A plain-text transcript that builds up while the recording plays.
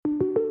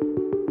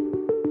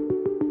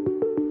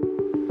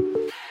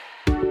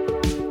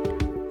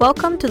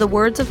Welcome to the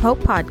Words of Hope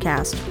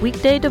podcast,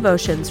 weekday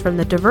devotions from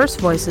the diverse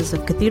voices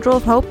of Cathedral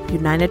of Hope,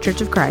 United Church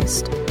of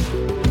Christ.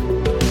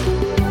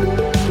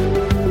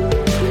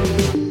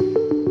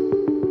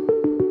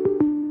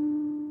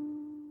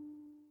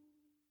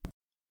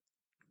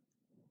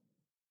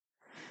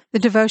 The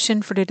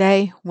devotion for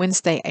today,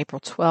 Wednesday,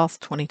 April 12th,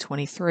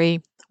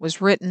 2023,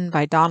 was written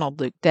by Donald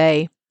Luke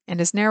Day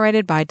and is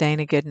narrated by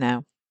Dana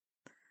Goodnow.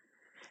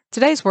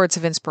 Today's words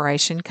of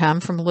inspiration come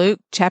from Luke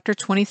chapter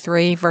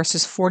 23,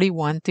 verses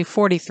 41 through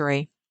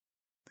 43.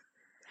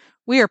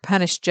 We are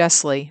punished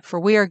justly, for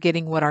we are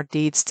getting what our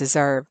deeds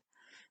deserve.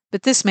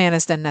 But this man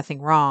has done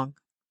nothing wrong.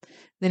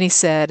 Then he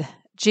said,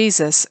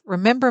 Jesus,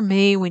 remember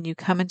me when you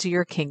come into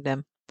your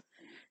kingdom.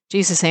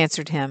 Jesus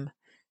answered him,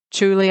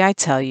 Truly I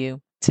tell you,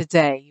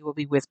 today you will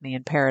be with me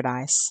in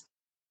paradise.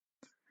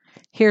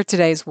 Hear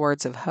today's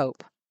words of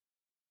hope.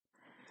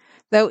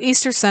 Though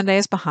Easter Sunday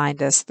is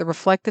behind us, the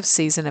reflective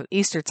season of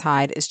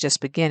Eastertide is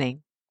just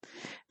beginning.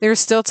 There is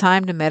still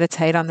time to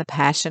meditate on the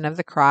passion of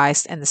the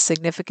Christ and the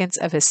significance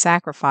of his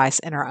sacrifice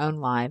in our own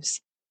lives.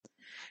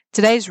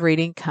 Today's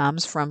reading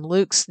comes from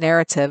Luke's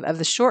narrative of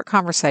the short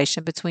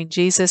conversation between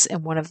Jesus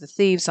and one of the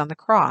thieves on the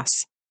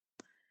cross.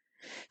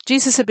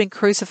 Jesus had been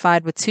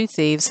crucified with two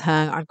thieves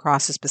hung on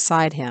crosses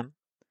beside him.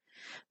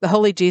 The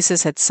holy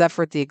Jesus had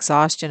suffered the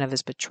exhaustion of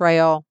his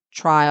betrayal,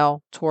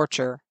 trial,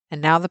 torture, and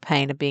now the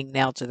pain of being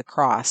nailed to the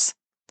cross.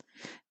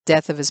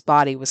 Death of his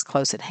body was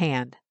close at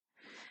hand.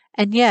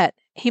 And yet,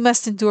 he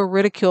must endure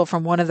ridicule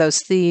from one of those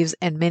thieves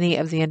and many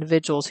of the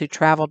individuals who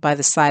traveled by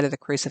the side of the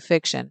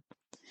crucifixion.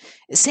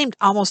 It seemed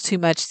almost too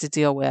much to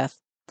deal with,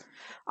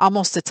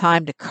 almost a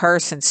time to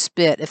curse and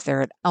spit if there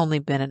had only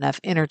been enough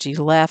energy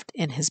left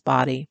in his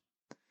body.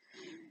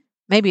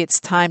 Maybe it's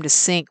time to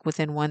sink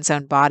within one's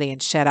own body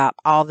and shut out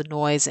all the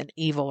noise and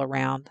evil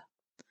around.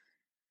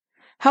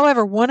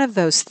 However, one of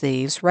those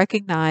thieves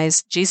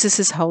recognized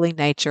Jesus' holy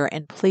nature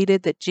and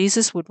pleaded that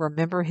Jesus would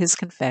remember his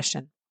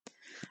confession.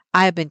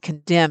 I have been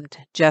condemned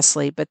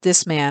justly, but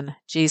this man,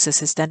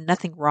 Jesus, has done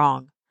nothing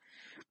wrong.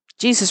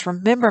 Jesus,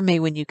 remember me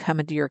when you come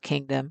into your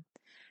kingdom.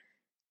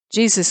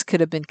 Jesus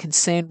could have been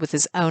consumed with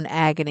his own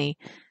agony,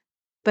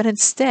 but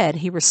instead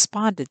he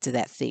responded to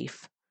that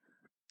thief.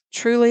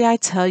 Truly I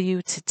tell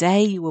you,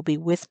 today you will be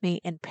with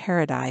me in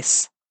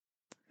paradise.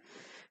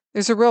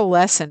 There's a real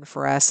lesson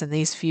for us in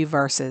these few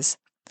verses.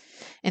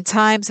 In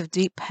times of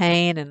deep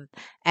pain and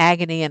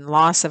agony and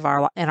loss in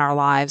our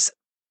lives,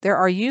 there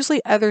are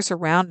usually others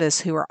around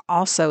us who are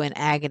also in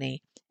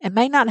agony and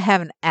may not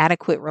have an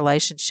adequate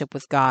relationship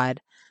with God.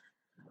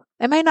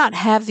 They may not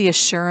have the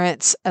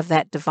assurance of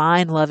that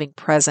divine loving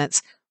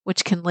presence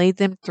which can lead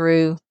them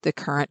through the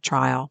current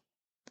trial.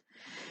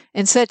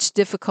 In such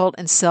difficult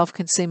and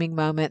self-consuming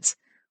moments,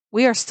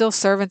 we are still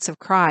servants of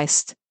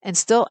Christ and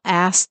still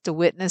asked to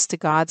witness to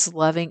God's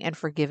loving and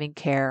forgiving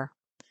care.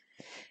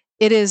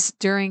 It is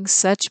during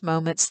such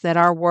moments that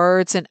our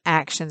words and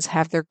actions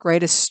have their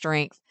greatest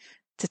strength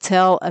to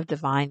tell of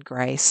divine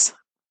grace.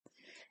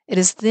 It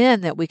is then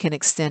that we can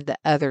extend to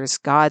others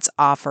God's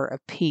offer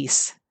of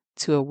peace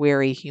to a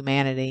weary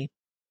humanity.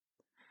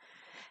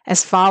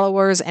 As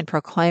followers and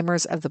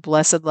proclaimers of the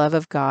blessed love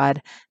of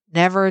God,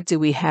 never do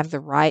we have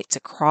the right to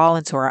crawl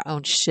into our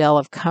own shell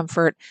of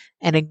comfort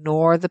and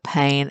ignore the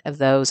pain of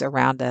those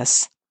around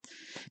us.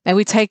 May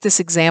we take this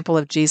example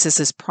of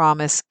Jesus'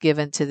 promise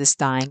given to this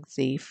dying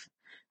thief.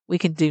 We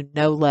can do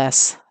no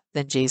less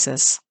than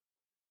Jesus.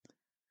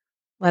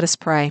 Let us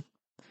pray.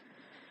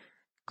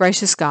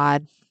 Gracious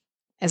God,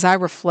 as I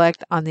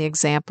reflect on the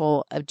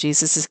example of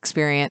Jesus'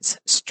 experience,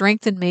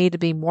 strengthen me to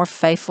be more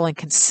faithful and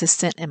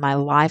consistent in my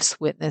life's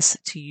witness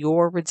to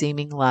your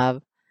redeeming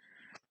love.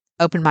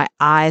 Open my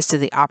eyes to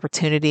the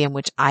opportunity in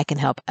which I can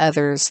help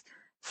others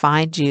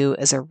find you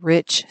as a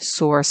rich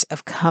source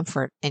of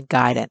comfort and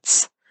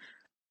guidance.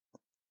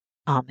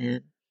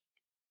 Amen.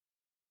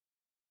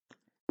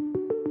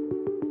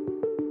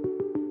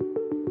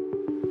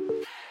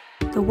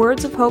 The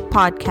Words of Hope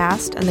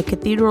podcast and the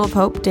Cathedral of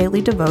Hope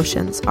daily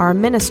devotions are a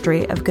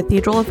ministry of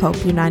Cathedral of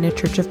Hope United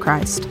Church of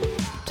Christ.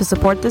 To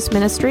support this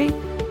ministry,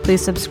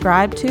 please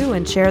subscribe to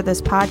and share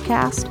this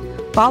podcast,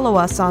 follow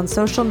us on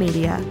social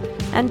media,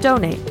 and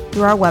donate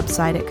through our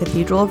website at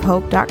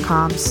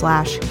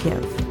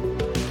cathedralofhope.com/give.